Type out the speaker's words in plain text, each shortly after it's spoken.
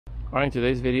Alright, in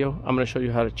today's video, I'm going to show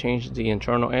you how to change the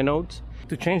internal anodes.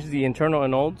 To change the internal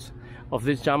anodes of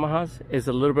these Yamahas is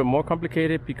a little bit more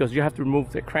complicated because you have to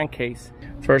remove the crankcase.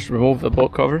 First, remove the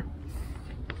bolt cover.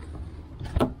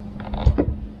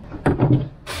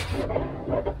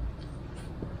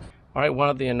 Alright, one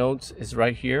of the anodes is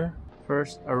right here.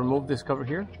 First, I remove this cover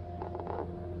here.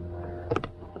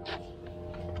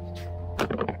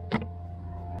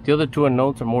 The other two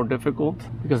anodes are more difficult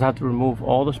because I have to remove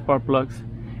all the spark plugs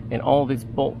and all these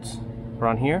bolts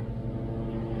around here,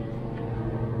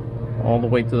 all the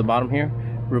way to the bottom here.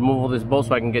 Remove all these bolts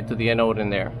so I can get to the anode in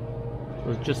there.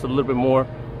 So it's just a little bit more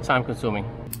time consuming.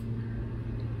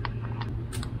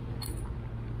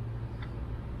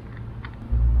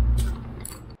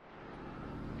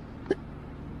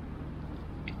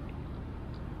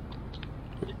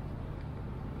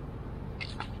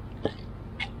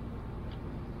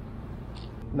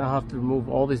 Now I have to remove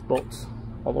all these bolts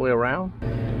all the way around.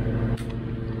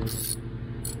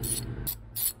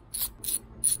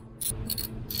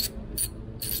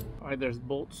 Alright, there's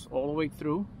bolts all the way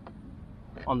through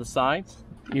on the sides.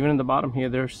 Even in the bottom here,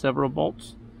 there's several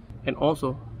bolts. And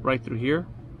also, right through here,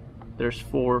 there's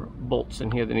 4 bolts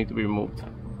in here that need to be removed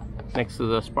next to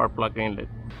the spark plug inlet.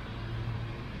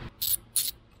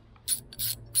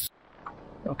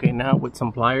 Okay, now with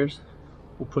some pliers,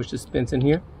 we'll push the pins in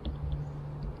here.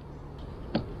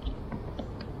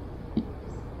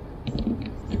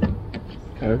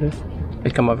 There it is. They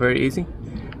come up very easy.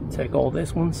 Take all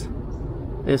this ones,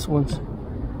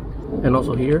 and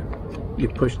also here, you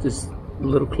push this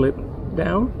little clip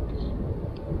down,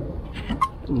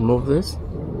 remove this,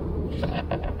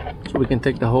 so we can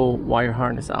take the whole wire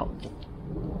harness out.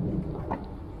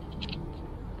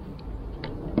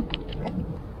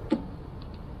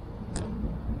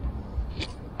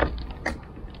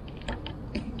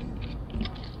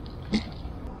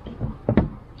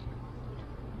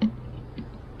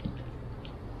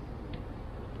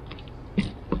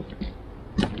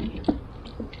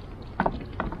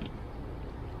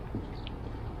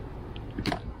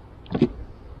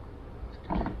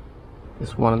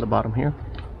 This one on the bottom here.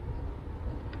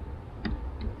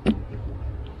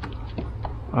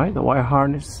 Alright, the wire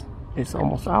harness is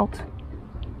almost out.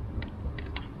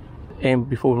 And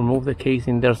before we remove the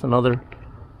casing, there's another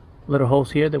little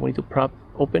hose here that we need to prop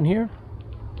open here.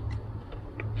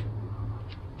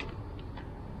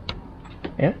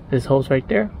 Yeah, this hose right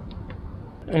there.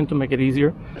 And to make it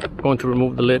easier, I'm going to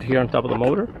remove the lid here on top of the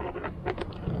motor.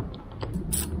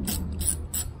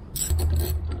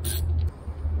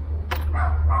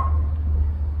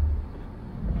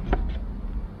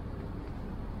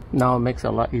 Now it makes it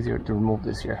a lot easier to remove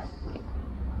this here.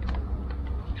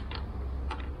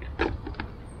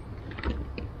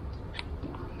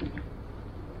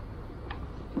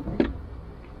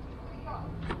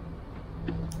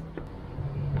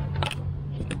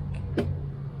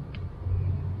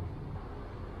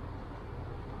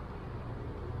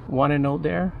 One anode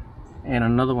there and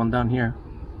another one down here.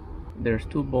 There's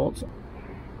 2 bolts.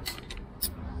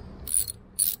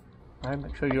 Alright,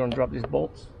 make sure you don't drop these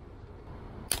bolts.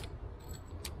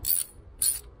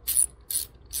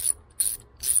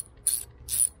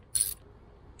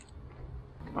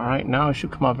 Alright, now it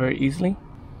should come out very easily.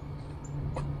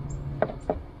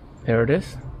 There it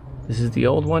is. This is the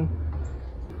old one.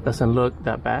 Doesn't look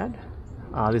that bad.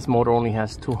 This motor only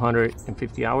has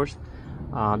 250 hours.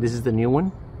 This is the new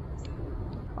one.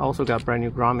 I also got brand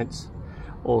new grommets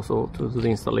also to do the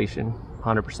installation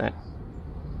 100%.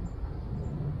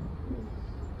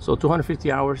 So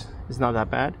 250 hours is not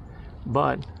that bad,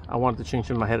 but I wanted to change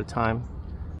them ahead of time.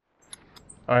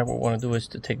 Alright, what we want to do is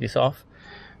to take this off.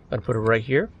 I'm going to put it right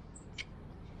here.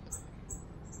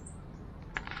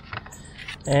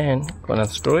 And I'm going to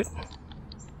unscrew it.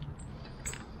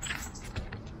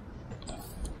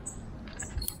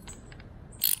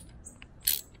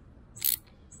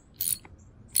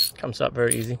 Comes up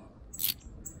very easy.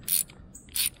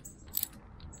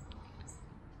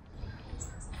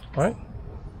 Alright.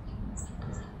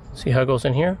 See how it goes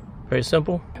in here? Very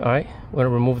simple. Alright, we're going to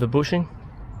remove the bushing.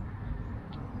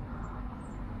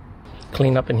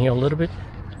 Clean up in here a little bit.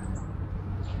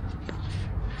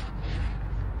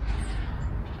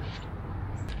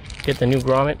 Get the new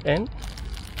grommet in.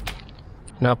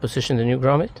 Now position the new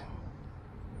grommet.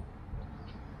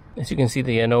 As you can see,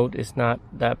 the anode is not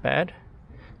that bad.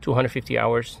 250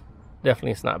 hours,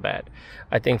 definitely it's not bad.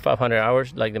 I think 500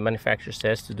 hours, like the manufacturer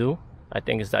says to do, I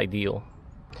think is ideal.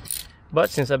 But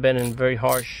since I've been in very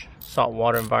harsh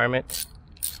saltwater environment,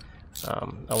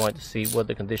 I wanted to see what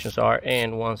the conditions are,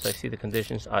 and once I see the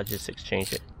conditions, I'll just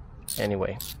exchange it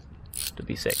anyway to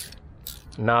be safe.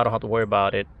 Now I don't have to worry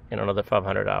about it in another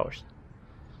 500 hours.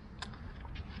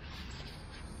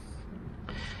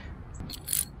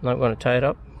 Now I'm going to tie it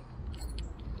up.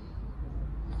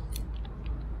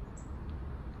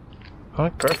 All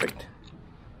right, perfect.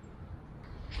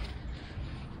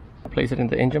 Place it in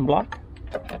the engine block.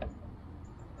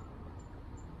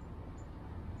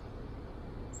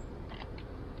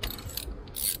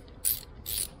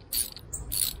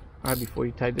 All right, before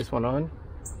you tie this one on,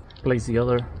 place the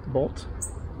other bolt.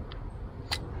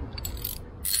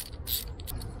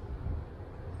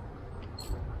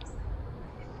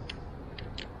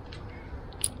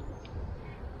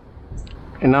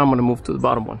 And now I'm going to move to the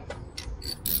bottom one.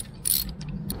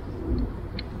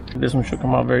 This one should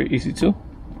come out very easy too.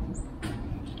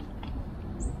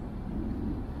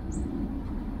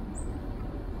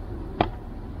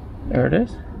 There it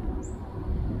is.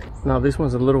 Now this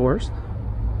one's a little worse,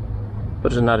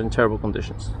 but it's not in terrible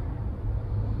conditions.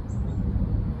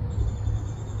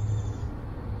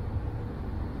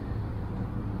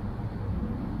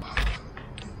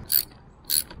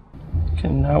 Okay,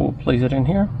 now we'll place it in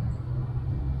here.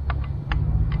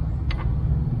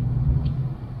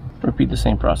 Repeat the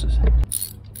same process.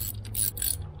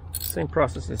 Same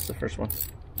process as the first one.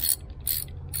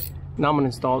 Now I'm going to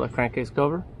install the crankcase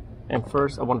cover, and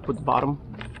first I want to put the bottom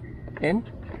in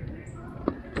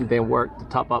and then work the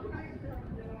top up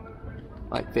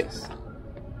like this.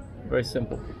 Very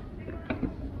simple.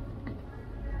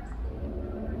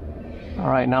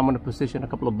 Alright, now I'm going to position a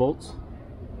couple of bolts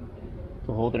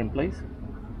to hold it in place.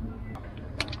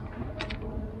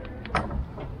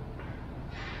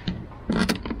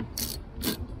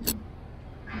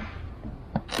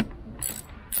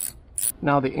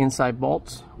 Now the inside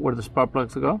bolts where the spark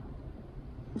plugs go.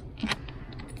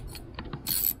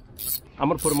 I'm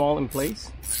going to put them all in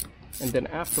place, and then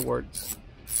afterwards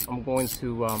I'm going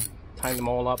to tie them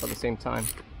all up at the same time,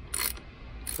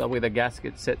 so that way the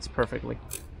gasket sits perfectly.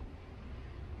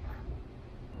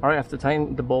 Alright, after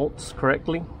tying the bolts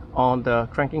correctly on the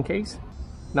cranking case,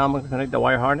 now I'm going to connect the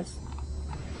wire harness,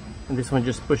 and this one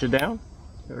just push it down.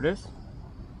 There it is.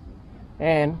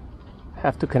 And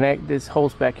have to connect this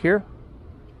hose back here.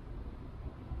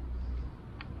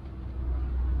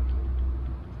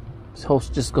 This hose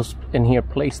just goes in here,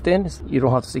 placed in. You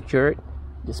don't have to secure it,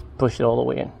 just push it all the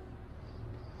way in.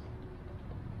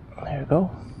 There you go.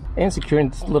 And securing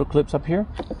these little clips up here.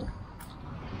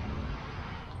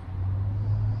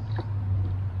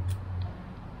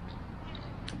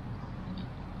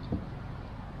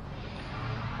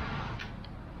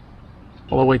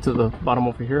 All the way to the bottom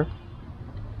over here.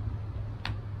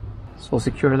 So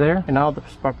secure there. And now the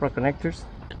spark plug connectors.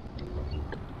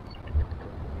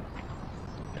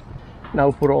 Now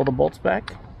we'll put all the bolts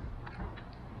back.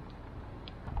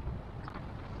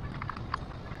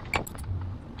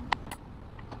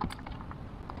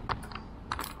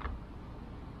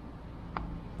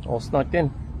 All snugged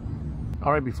in.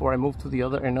 Alright, before I move to the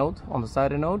other anode, on the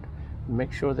side anode,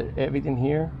 make sure that everything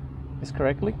here is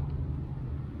correctly.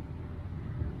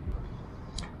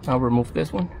 Now remove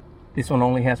this one. This one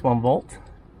only has one bolt.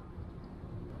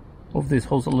 Move this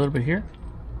hose a little bit here.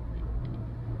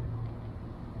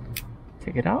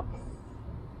 Take it out.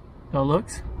 How it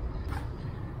looks.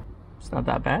 It's not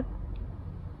that bad.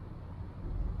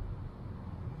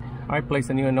 Alright, place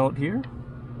a new anode here.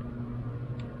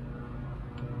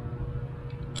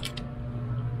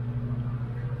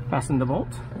 Fasten the bolt.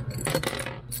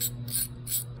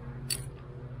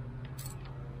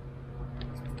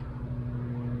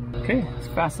 Okay, it's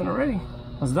fastened already.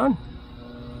 It's done.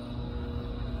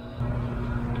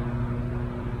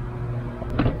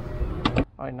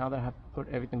 Alright, now that I have put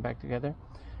everything back together,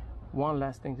 one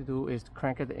last thing to do is to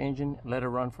crank at the engine, let it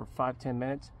run for 5-10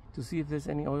 minutes to see if there's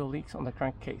any oil leaks on the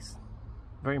crankcase.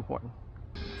 Very important.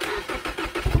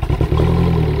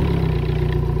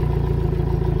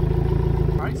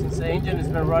 Alright, since the engine has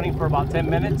been running for about 10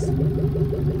 minutes,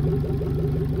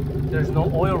 there's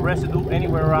no oil residue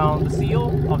anywhere around the seal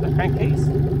of the crankcase,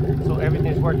 so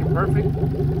everything is working perfect.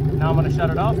 Now I'm going to shut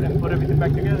it off and put everything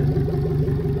back together.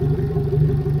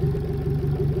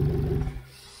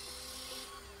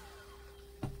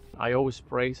 I always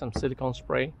spray some silicone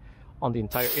spray on the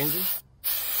entire engine.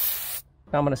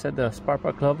 Now I'm going to set the spark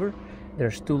plug cover.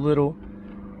 There's two little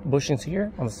bushings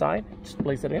here on the side. Just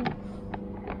place it in.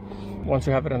 Once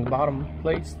you have it on the bottom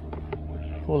placed,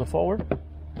 pull it forward.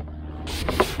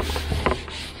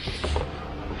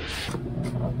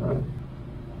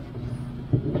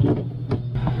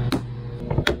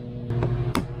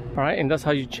 Alright, and that's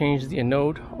how you change the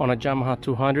anode on a YAMAHA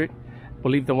 200. I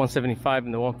believe the 175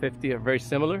 and the 150 are very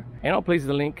similar. And I'll place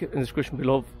the link in the description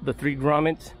below, the 3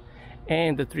 grommets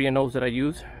and the 3 anodes that I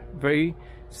use. Very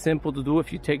simple to do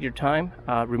if you take your time.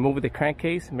 Remove the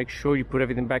crankcase, make sure you put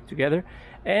everything back together,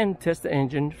 and test the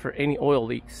engine for any oil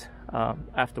leaks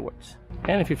afterwards.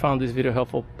 And if you found this video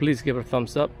helpful, please give it a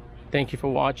thumbs up. Thank you for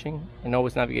watching, and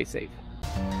always navigate safe.